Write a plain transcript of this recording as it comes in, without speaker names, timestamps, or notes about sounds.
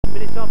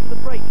minutes after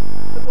the break,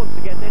 but once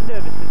again their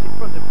nervousness in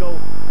front of goal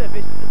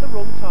surfaced at the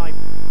wrong time.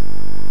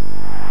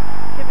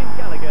 Kevin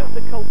Gallagher,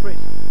 the culprit.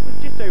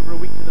 With just over a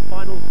week to the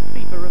finals,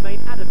 FIFA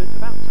remain adamant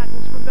about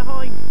tackles from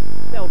behind.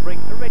 They'll bring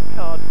a red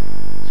card.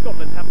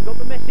 Scotland haven't got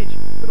the message,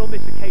 but on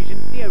this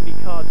occasion the only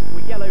cards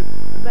were yellow,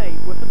 and they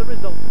were for the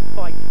resultant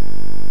fight.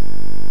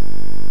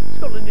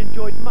 Scotland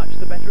enjoyed much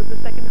the better of the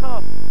second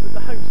half, but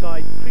the home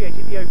side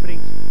created the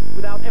openings,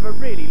 without ever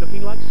really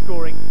looking like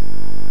scoring.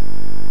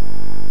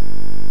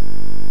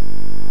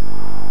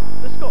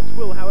 The Scots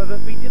will, however,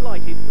 be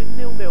delighted with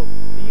 0-0.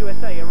 The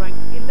USA are ranked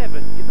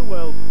 11 in the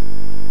world.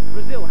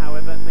 Brazil,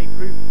 however, may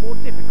prove more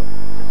difficult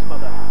to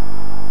smother.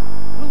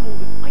 Will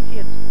Walden,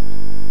 ITN Sport.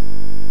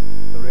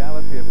 The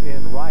reality of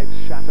Ian Wright's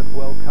shattered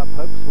World Cup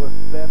hopes were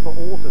there for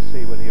all to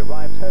see when he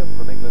arrived home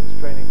from England's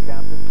training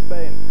camp in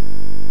Spain.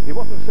 He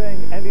wasn't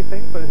saying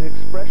anything, but his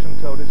expression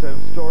told his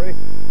own story.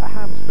 A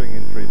hamstring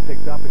injury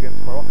picked up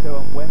against Morocco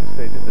on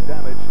Wednesday did the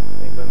damage.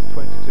 England's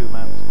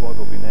 22-man squad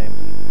will be named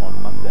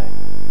on Monday.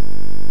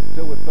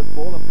 Still with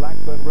football, and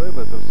Blackburn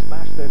Rovers have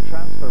smashed their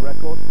transfer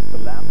record to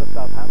land the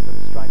Southampton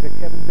striker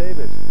Kevin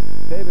Davis.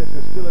 Davis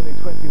is still only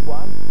 21,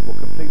 will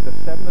complete the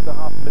 £7.5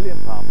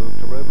 million move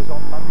to Rovers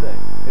on Monday.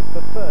 It's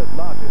the third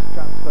largest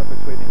transfer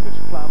between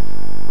English clubs.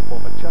 The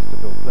former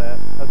Chesterfield player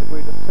has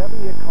agreed a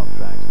 7-year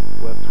contract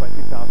worth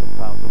 £20,000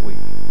 a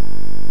week.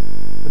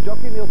 The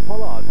jockey Neil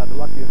Pollard had a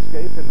lucky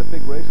escape in the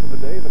big race of the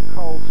day, the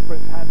Coral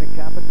Sprint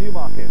Handicap at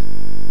Newmarket.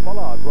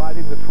 Pollard,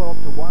 riding the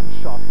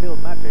 12-to-1 shot Hill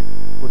Magic,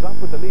 was up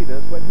with the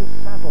leaders when his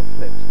saddle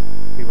slipped.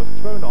 He was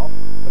thrown off,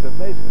 but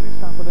amazingly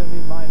suffered only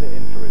minor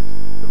injuries.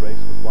 The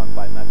race was won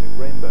by Magic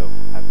Rainbow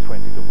at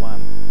 20-to-1.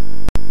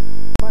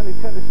 Finally,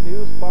 tennis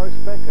news. Boris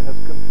Becker has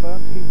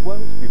confirmed he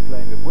won't be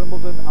playing at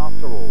Wimbledon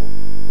after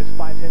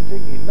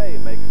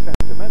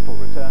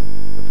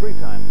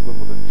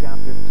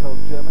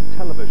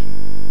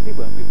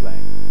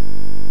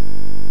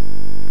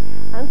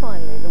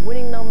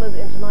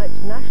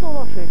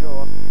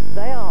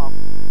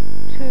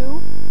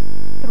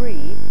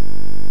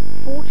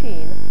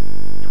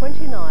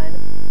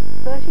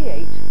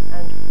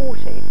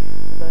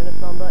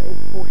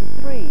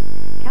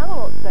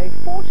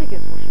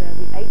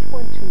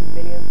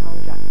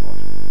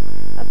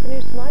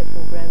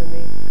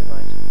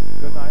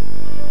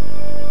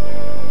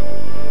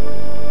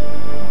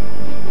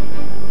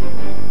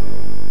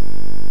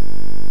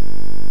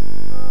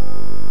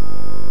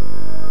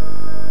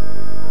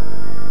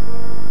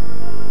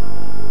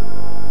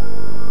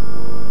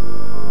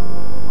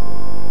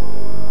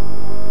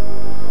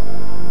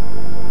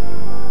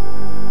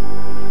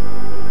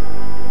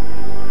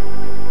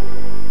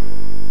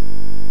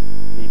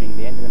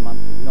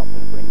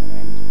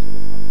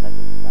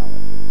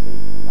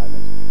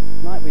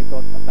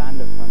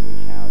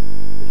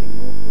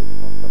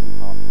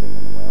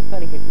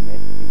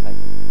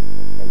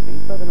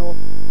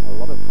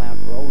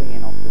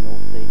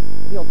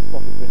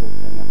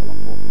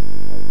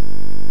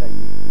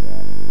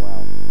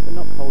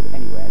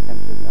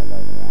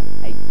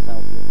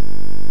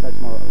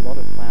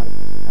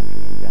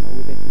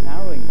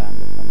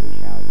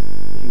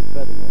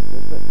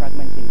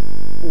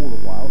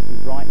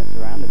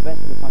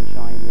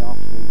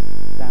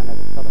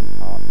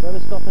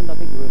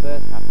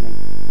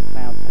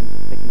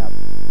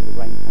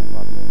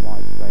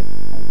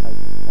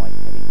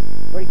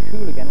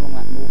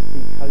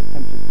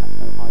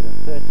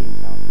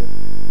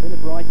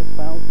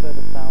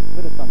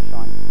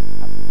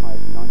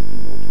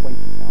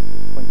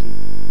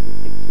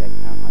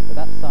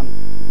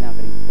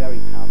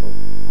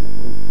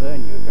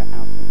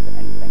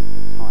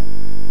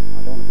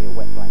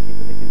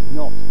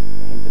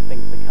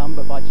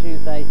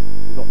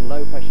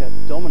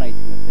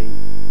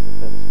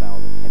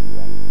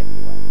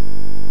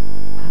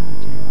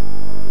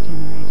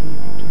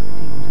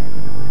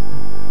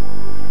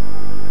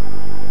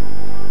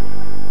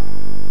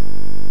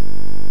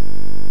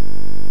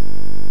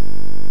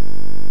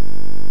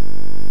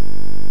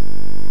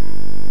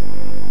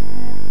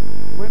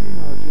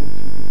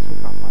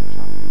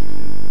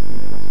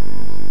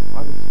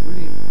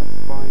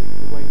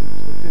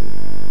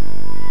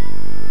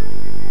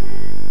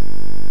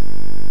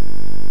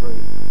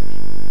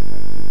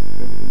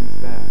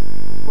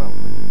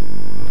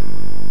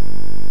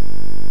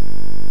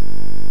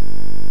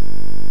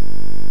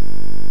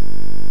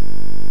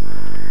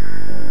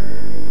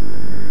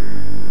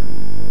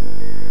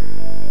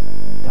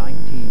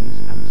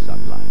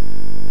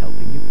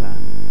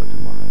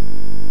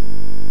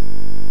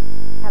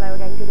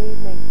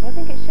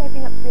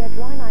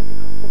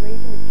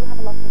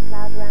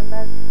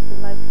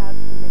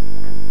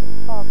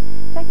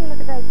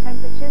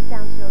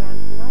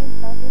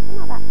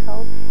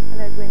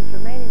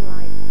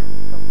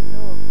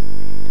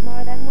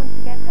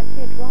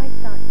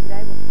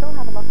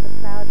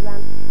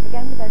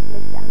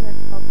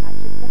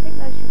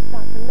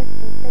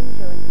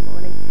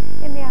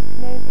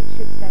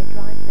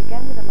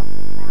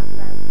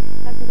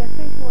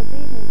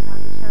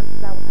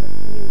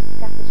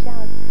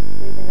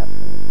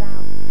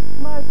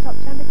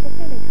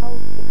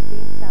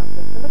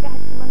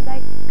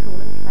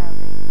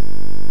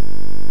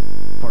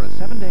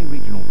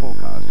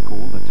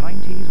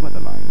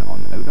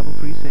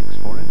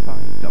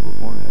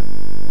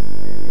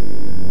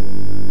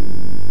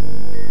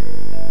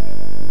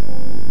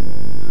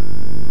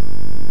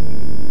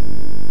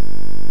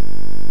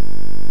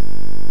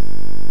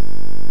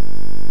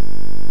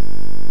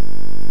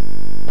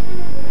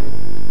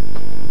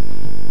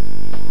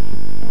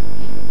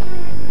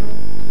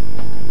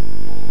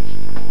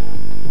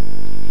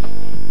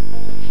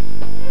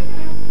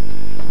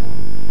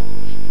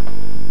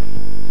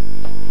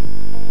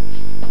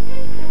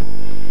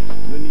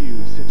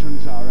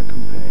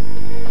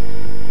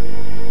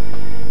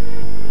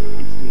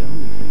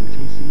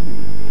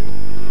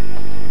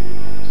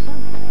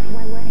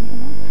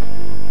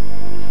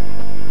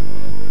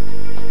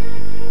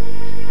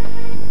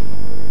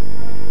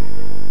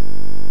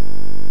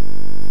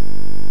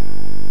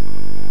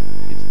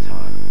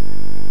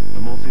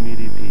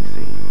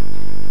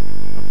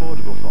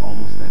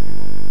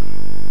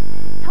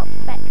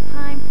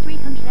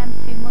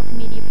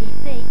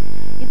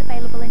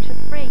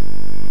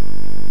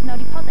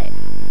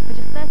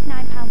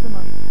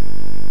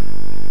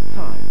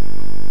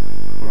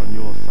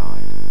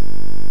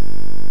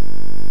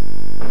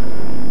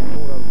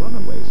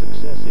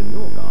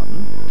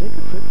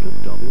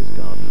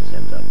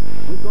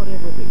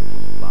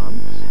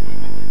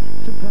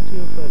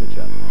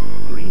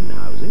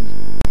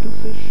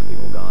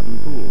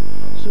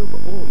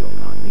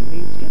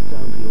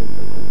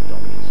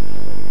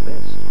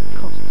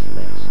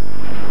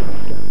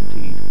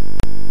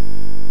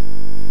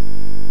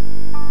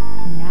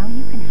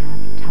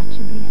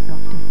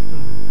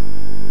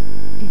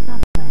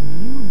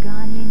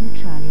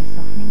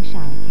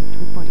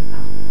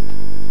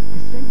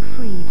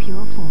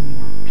pure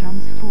formula.